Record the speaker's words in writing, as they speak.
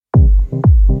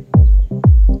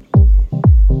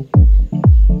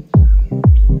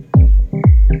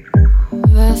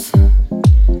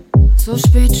So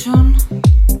spät schon.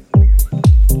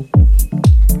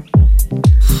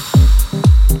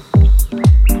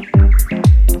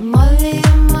 Molly,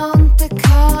 Emma und der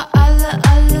K,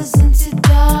 alle sind sie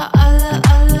da,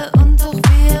 alle und auch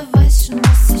wir, weiß schon,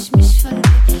 dass ich mich verliere.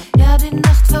 Ja, die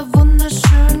Nacht war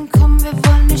wunderschön, komm, wir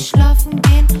wollen nicht schlafen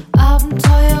gehen,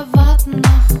 Abenteuer warten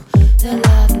noch, der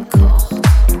Laden kocht.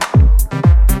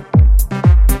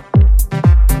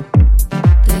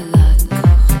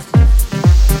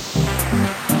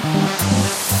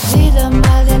 Wieder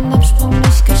mal den Absprung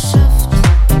nicht geschafft.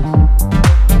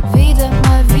 Wieder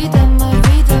mal den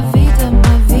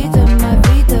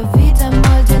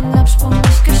Absprung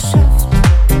nicht geschafft.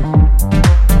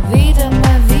 Wieder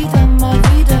mal.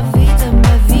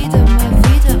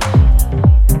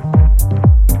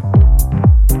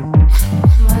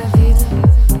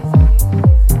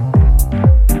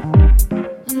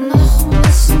 Noch ein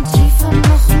bisschen tiefer,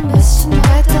 noch ein bisschen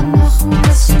weiter, noch ein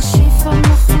bisschen schiefer,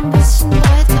 noch ein bisschen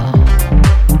breiter.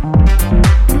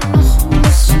 Noch ein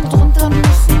bisschen drunter,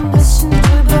 noch ein bisschen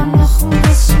drüber, noch ein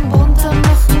bisschen runter,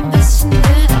 noch ein bisschen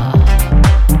wilder.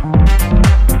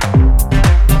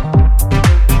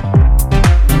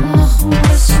 Noch ein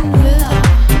bisschen wilder.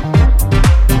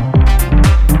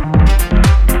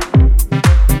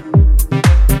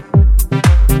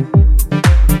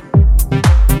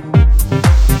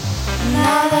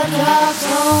 Now the drugs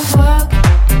don't work.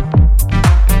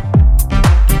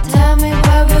 Tell me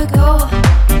where we go.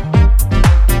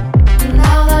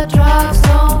 Now the drugs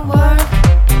don't work.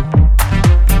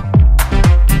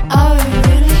 Are we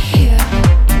really here?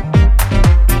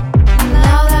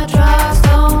 Now the drugs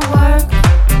don't work.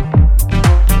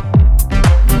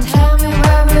 Tell me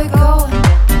where we go.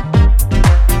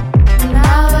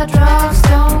 Now the drugs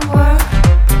don't work.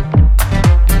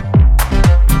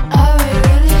 Are we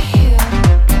really here?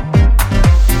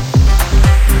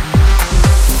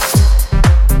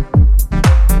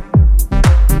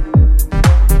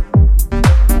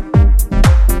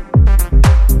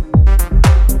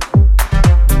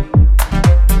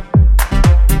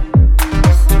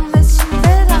 Noch ein bisschen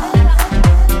wilder.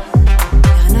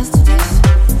 Erinnerst du dich?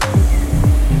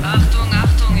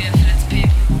 Achtung, ihr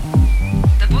Flitzpiepen.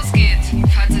 Der Bus geht,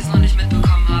 falls ihr es noch nicht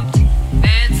mitbekommen habt. Wer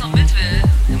jetzt noch mit will,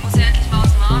 der muss ja endlich mal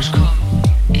aus dem Arsch kommen.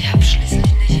 Ich hab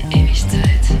schließlich nicht ewig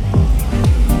Zeit.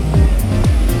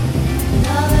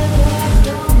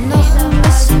 Noch ein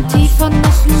bisschen tiefer,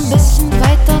 noch ein bisschen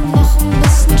weiter, noch ein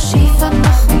bisschen schiefer,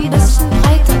 noch ein bisschen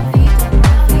breiter.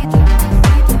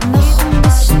 Noch ein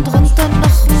bisschen drunter,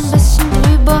 noch ein bisschen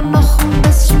drüber, noch ein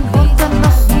bisschen runter,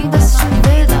 noch ein bisschen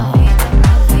wilder.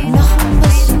 Noch ein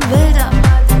bisschen wilder.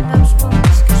 Noch ein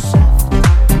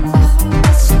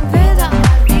bisschen wilder.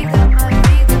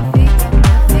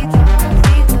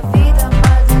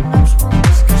 Wieder mal den Absprung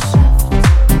nicht geschafft.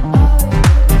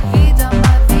 Wieder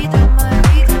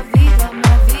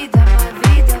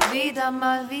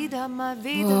mal.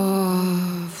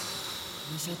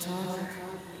 Welcher Tag?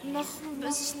 Noch ein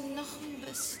bisschen.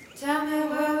 Tell me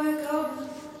where we go.